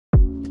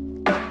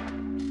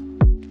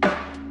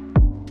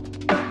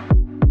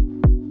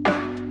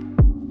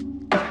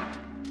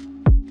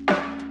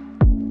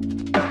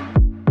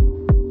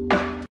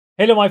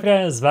Hello my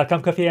friends, welcome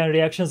Coffee and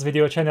Reactions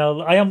video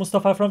channel. I am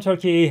Mustafa from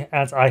Turkey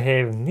and I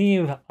have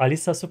new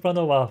Alisa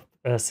Supronova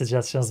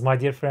suggestions. My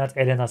dear friend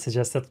Elena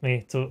suggested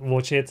me to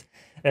watch it.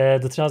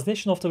 The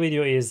translation of the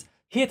video is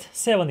HIT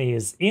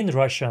 70х in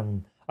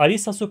Russian.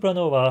 Alisa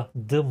Supronova,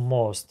 the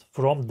most,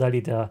 from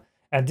DALIDA.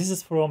 And this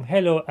is from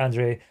Hello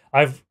Andrei.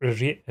 I've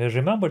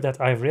remembered that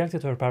I've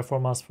reacted to her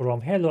performance from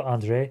Hello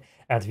Andrei,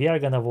 and we are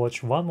gonna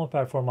watch one more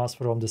performance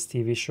from this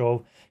TV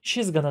show.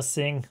 She's gonna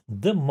sing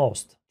the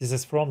most. This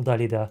is from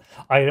DALIDA.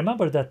 I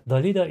remember that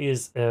DALIDA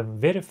is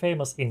very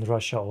famous in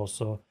Russia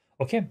also.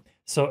 Okay,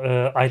 so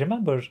I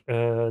remember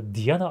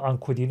Diana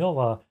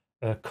Ankudinova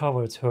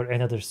covered her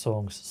another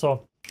songs,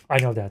 so I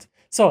know that.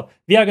 So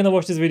we are gonna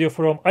watch this video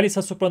from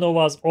Alisa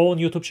Supronova's own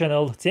YouTube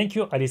channel. Thank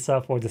you,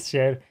 Alisa, for this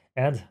share,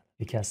 and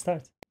we can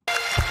start.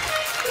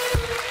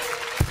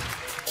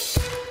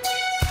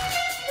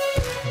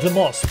 The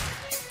most.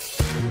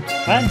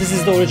 And this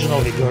is the original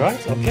video,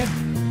 right? Okay.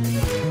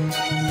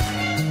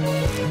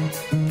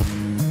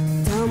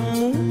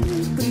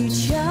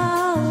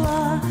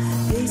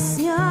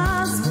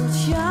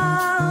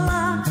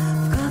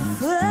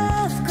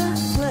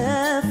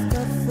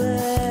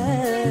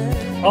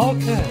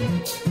 Okay.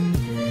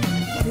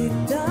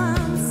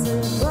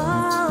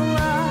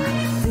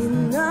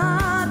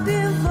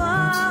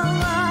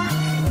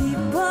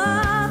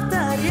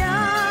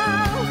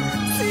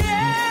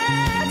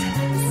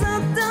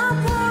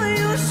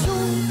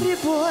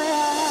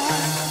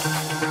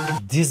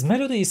 This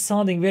melody is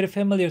sounding very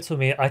familiar to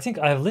me. I think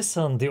I've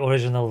listened the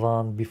original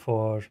one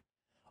before.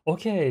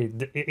 Okay,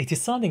 it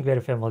is sounding very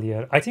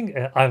familiar. I think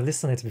I've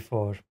listened it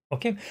before.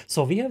 Okay,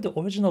 so we have the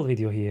original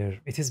video here.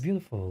 It is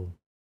beautiful.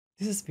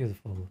 This is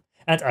beautiful.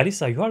 And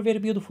Alisa, you are very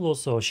beautiful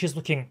also. She's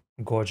looking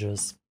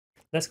gorgeous.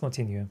 Let's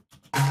continue.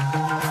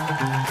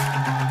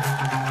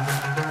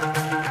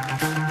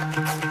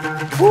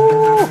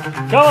 Woo!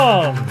 Come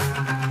on!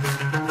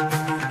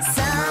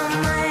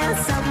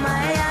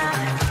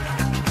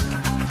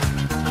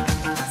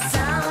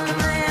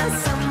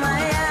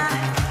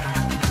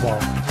 Wow.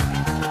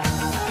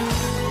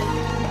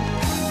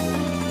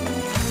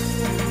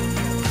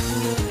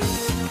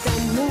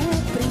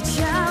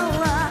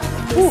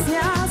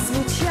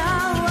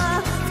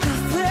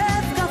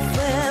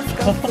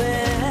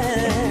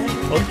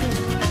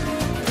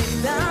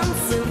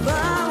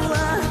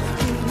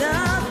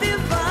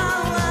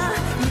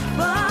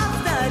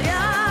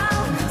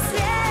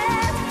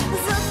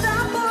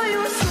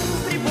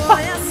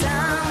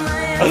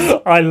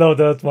 I love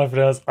that, my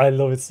friends. I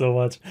love it so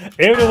much.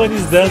 Everyone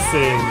is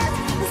dancing.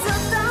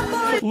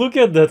 Look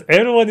at that.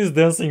 Everyone is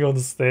dancing on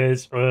the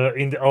stage,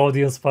 in the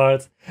audience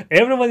part.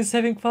 Everyone is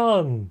having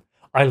fun.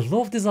 I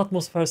love this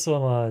atmosphere so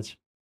much.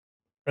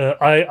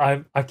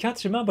 I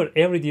can't remember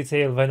every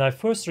detail when I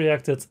first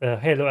reacted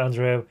Hello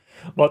Andrei,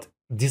 but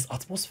this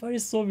atmosphere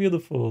is so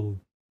beautiful.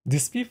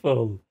 These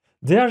people,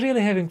 they are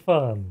really having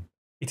fun.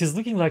 It is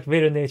looking like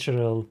very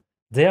natural.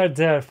 They are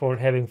there for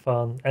having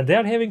fun, and they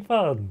are having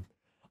fun.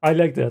 I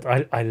like that.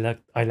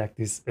 I like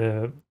this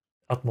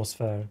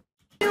atmosphere.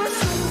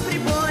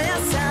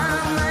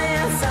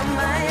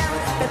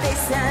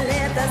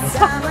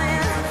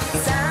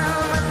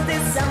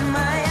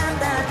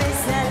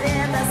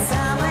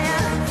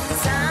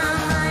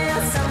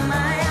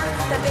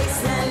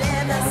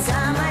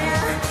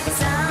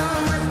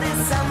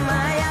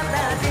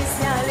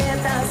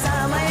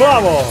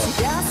 Bravo!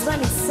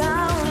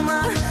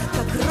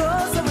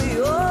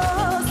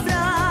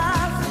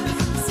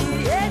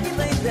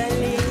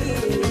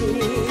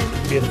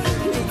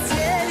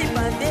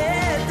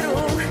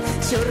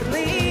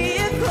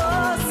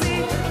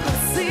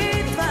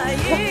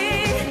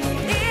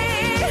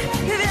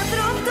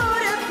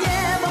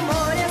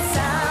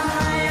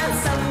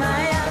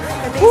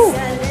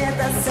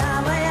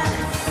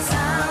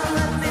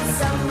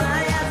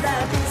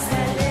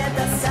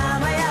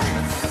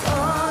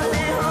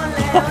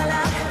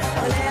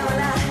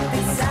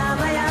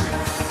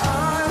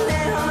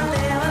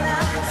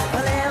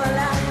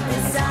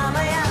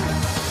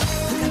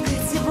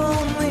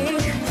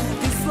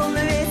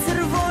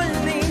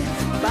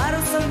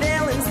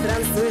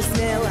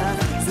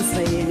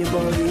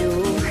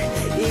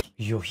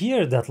 You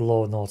hear that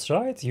low notes,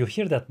 right? You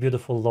hear that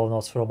beautiful low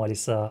notes from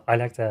Alisa. I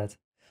like that.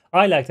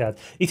 I like that.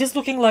 It is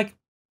looking like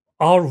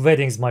our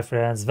weddings, my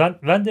friends.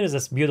 When there is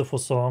this beautiful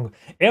song,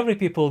 every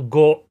people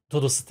go to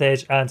the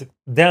stage and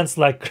dance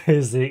like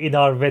crazy in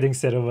our wedding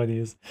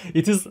ceremonies.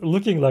 It is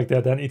looking like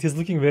that, and it is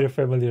looking very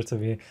familiar to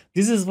me.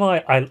 This is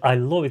why I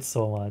love it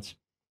so much.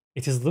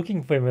 It is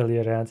looking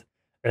familiar and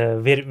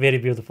very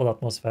beautiful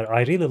atmosphere.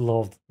 I really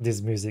loved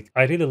this music.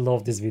 I really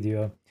loved this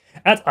video.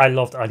 And I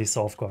loved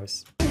Alisa, of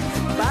course.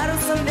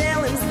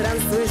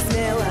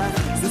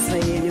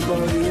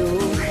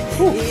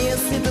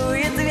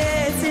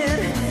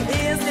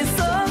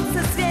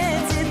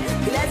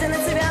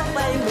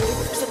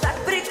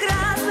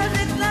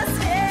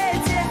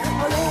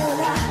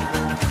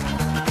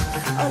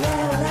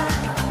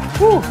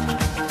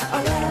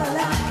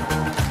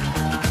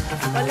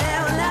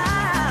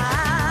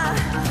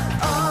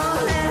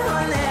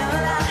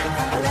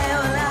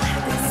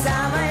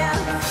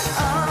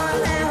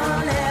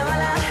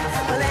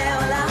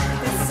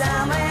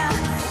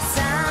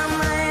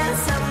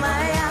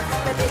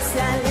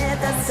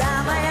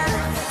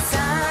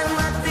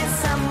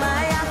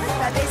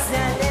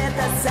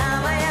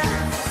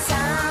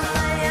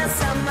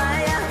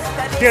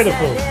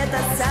 Beautiful.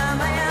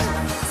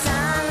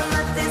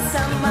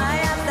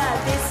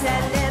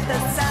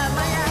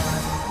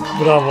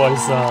 Bravo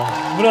Alisa.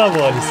 Bravo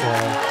Alisa.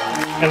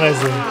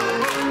 Amazing.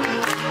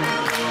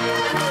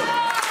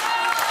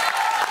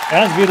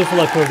 And beautiful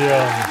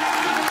accordion.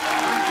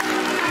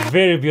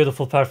 Very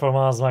beautiful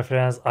performance, my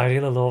friends. I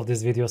really love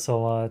this video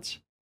so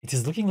much. It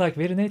is looking like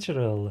very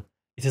natural.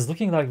 It is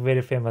looking like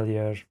very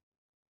familiar.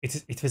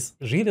 It was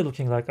really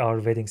looking like our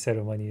wedding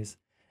ceremonies.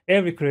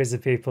 Every crazy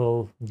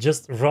people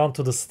just run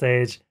to the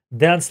stage,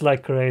 dance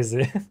like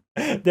crazy.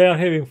 They are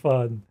having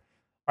fun.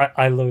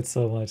 I love it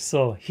so much.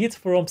 So, hit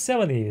from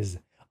 70s.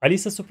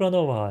 Alisa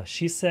Supronova,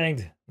 she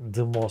sang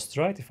the most,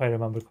 right? If I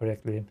remember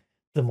correctly.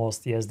 The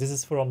most, yes. This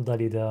is from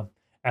DALIDA.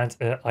 And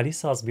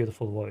Alisa's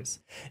beautiful voice.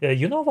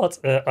 You know what?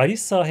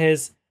 Alisa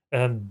has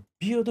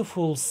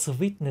beautiful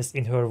sweetness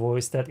in her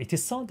voice that it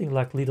is sounding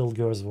like little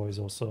girl's voice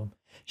also.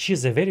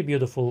 She's a very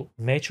beautiful,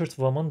 matured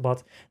woman,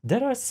 but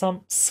there are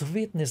some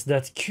sweetness,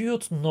 that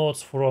cute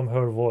notes from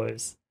her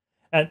voice.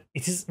 And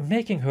it is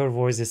making her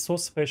voices so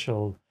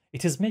special.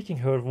 It is making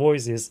her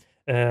voices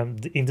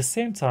in the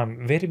same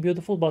time very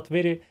beautiful, but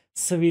very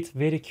sweet,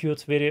 very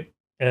cute, very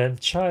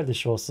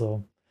childish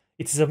also.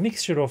 It is a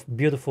mixture of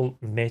beautiful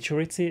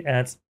maturity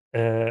and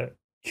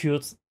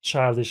cute,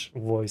 childish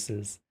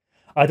voices.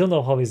 I don't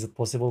know how is it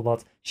possible,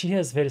 but she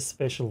has very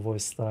special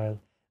voice style.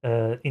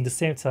 In the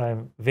same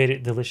time, very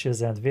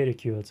delicious and very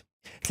cute.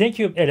 Thank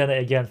you, Elena,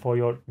 again for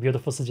your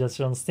beautiful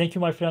suggestions. Thank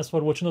you, my friends,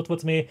 for watching it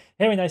with me.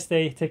 Have a nice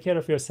day. Take care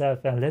of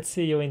yourself, and let's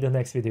see you in the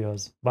next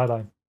videos. Bye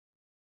bye.